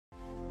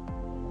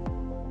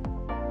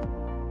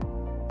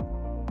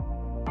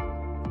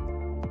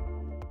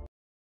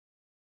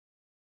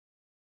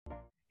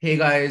Hey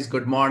guys,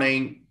 good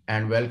morning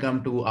and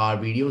welcome to our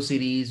video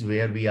series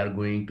where we are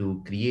going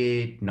to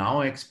create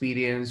now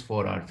experience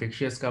for our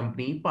fictitious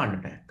company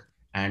Pandatech.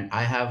 And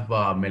I have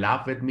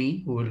Milap with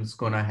me who is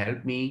going to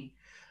help me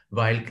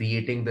while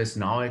creating this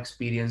now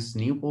experience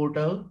new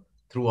portal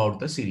throughout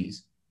the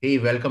series. Hey,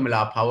 welcome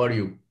Milap. How are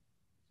you?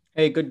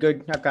 Hey, good,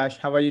 Akash.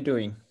 How are you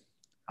doing?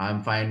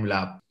 I'm fine,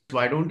 Milap.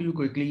 Why don't you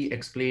quickly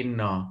explain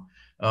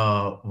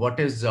what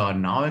is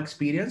now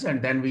experience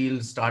and then we'll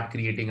start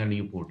creating a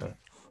new portal.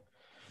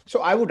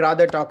 So I would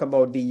rather talk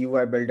about the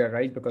UI builder,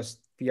 right? Because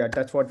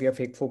that's what we are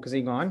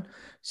focusing on.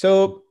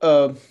 So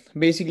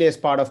basically, as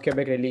part of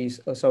Quebec release,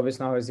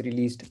 ServiceNow has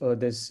released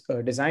this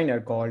designer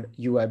called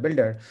UI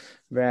builder,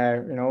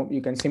 where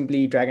you can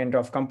simply drag and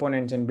drop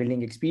components and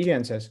building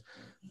experiences.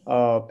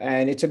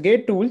 And it's a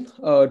great tool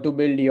to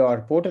build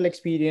your portal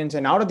experience.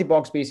 And out of the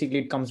box, basically,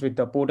 it comes with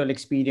the portal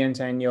experience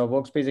and your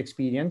workspace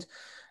experience.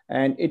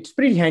 And it's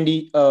pretty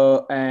handy.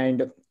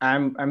 And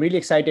I'm really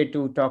excited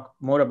to talk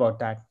more about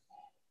that.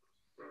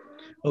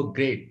 Oh,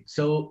 great.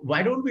 So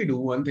why don't we do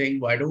one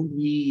thing? Why don't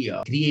we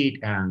create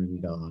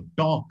and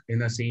talk in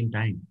the same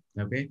time?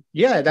 Okay.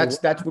 Yeah, So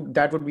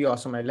that would be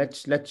awesome.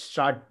 Let's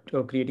start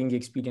creating the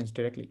experience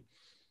directly.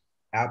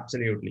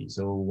 absolutely.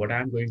 So what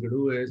I'm going to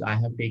do is I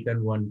have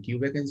taken one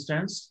Quebec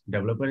instance,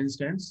 developer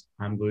instance.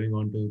 I'm going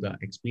on to the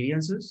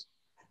experiences.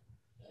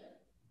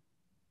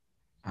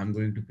 I'm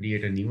going to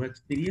create a new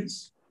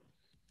experience.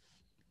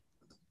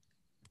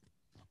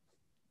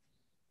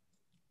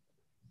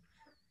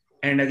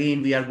 And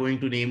again, we are going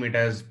to name it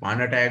as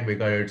Pandatag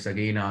because it's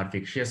again our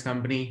fictitious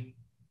company.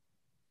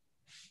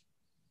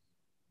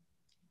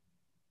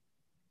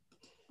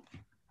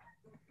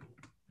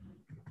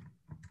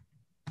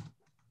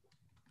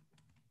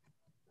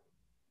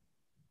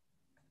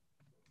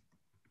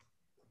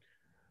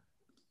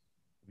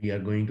 We are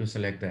going to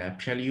select the app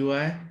shell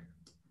UI.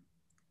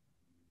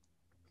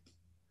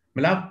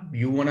 Milap,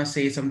 you want to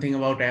say something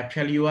about app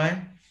shell UI?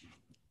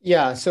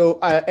 Yeah, so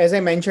as I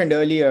mentioned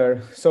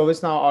earlier,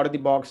 ServiceNow out of the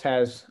box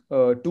has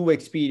two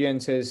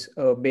experiences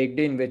baked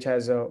in, which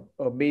has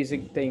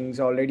basic things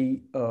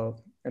already,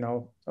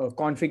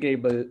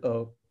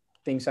 configurable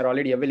things are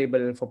already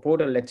available for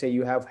portal. Let's say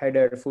you have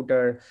header,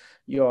 footer,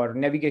 your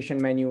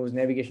navigation menus,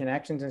 navigation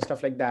actions, and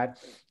stuff like that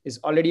is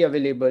already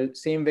available.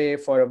 Same way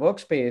for a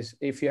workspace.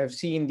 If you have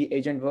seen the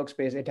agent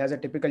workspace, it has a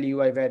typical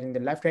UI where in the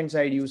left-hand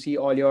side, you see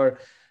all your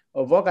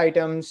work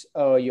items,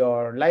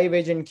 your live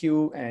agent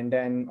queue, and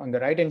then on the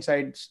right hand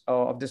side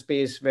of the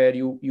space where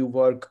you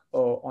work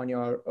on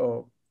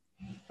your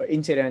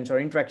incidents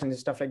or interactions and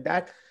stuff like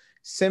that.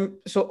 So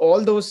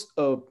all those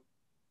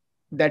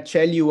that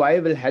shell UI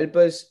will help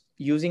us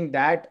using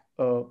that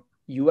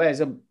UI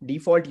as a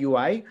default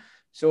UI.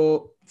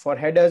 So for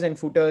headers and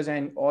footers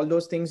and all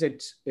those things,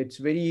 it's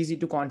very easy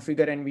to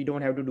configure, and we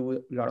don't have to do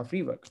a lot of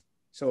rework.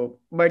 So,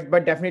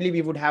 but definitely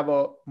we would have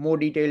a more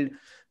detailed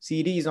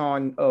series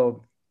on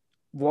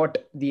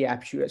what the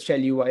app shell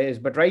UI is.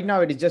 But right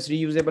now it is just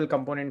reusable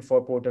component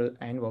for portal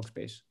and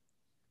workspace.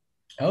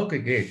 Okay,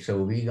 great.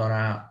 So we're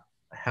gonna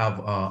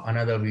have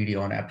another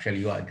video on app shell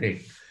UI.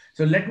 Great.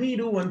 So let me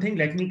do one thing.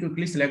 Let me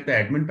quickly select the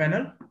admin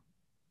panel.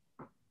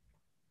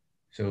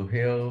 So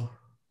here,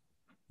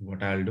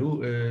 what I'll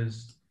do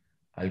is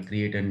I'll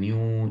create a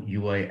new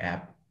UI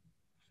app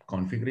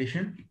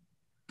configuration.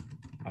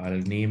 I'll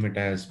name it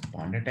as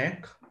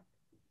Pandatech.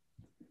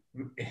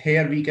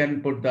 Here we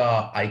can put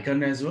the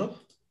icon as well,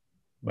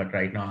 but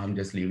right now I'm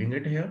just leaving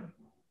it here.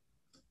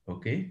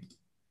 Okay.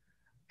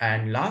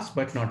 And last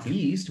but not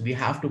least, we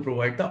have to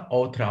provide the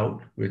auth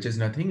route, which is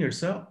nothing.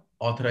 It's a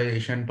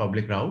authorization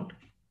public route.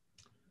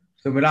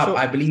 So Milap,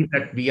 I So believe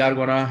that we are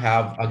gonna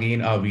have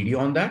again a video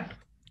on that.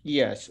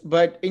 yes,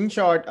 but in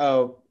short,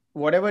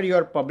 whatever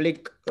your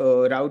public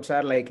routes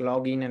are like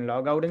login and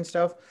log out and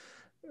stuff,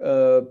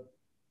 uh,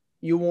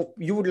 you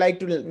would like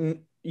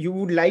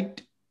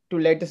to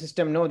let the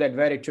system know that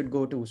where it should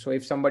go to. So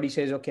if somebody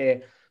says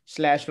okay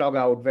slash log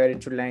out, where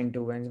it should land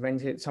to, and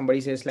when somebody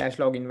says slash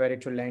login, where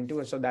it should land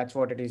to, so that's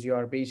what it is.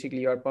 Your basically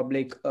your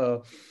public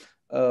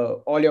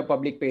all your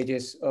public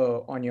pages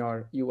on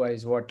your UI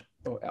is what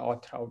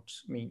auth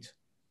routes means.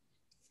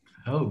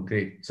 Oh,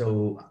 great.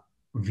 So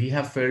we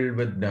have filled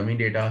with dummy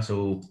data.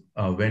 So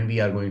when we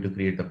are going to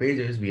create the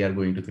pages, we are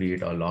going to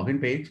create a login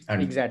page.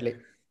 And Exactly.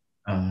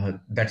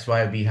 that's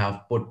why we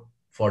have put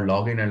for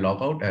login and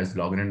logout as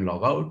login and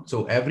logout.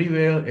 So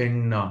everywhere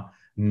in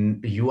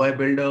UI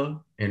builder,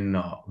 in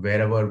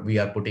wherever we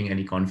are putting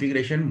any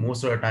configuration,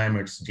 most of the time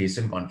it's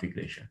JSON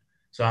configuration.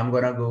 So I'm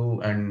going to go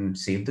and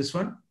save this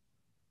one.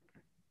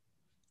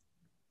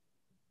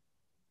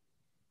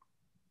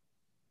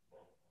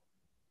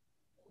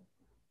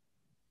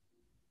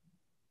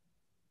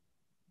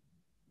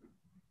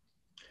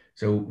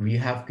 So we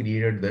have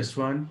created this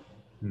one.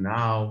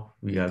 Now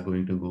we are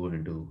going to go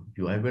into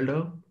UI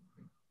builder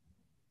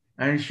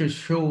and it should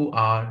show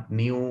our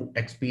new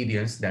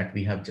experience that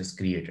we have just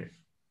created.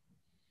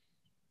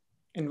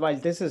 And while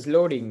this is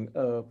loading,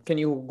 can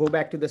you go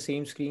back to the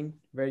same screen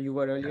where you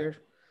were earlier?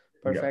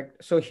 Yeah.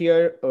 Perfect. So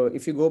here,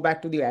 if you go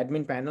back to the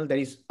admin panel, there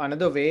is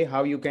another way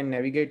how you can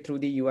navigate through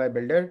the UI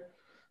builder.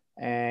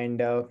 And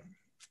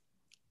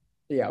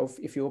yeah,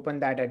 if you open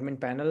that admin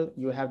panel,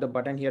 you have the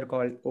button here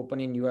called Open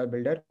in UI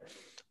Builder.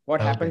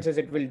 What happens Okay. is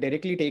it will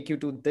directly take you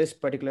to this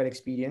particular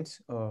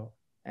experience.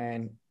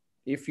 And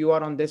if you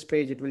are on this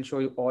page, it will show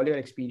you all your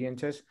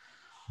experiences,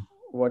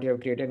 what you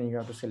have created, and you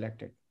have to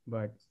select it.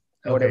 But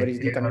whatever Okay. is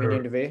the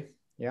convenient way.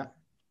 Yeah.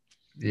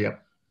 Yeah.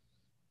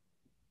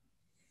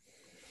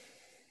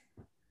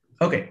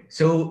 Okay,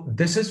 so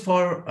this is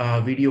for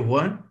video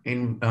one.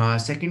 In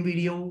second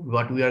video,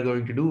 what we are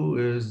going to do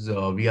is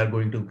we are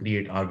going to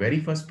create our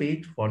very first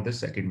page for the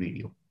second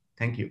video.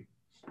 Thank you.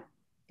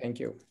 Thank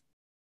you.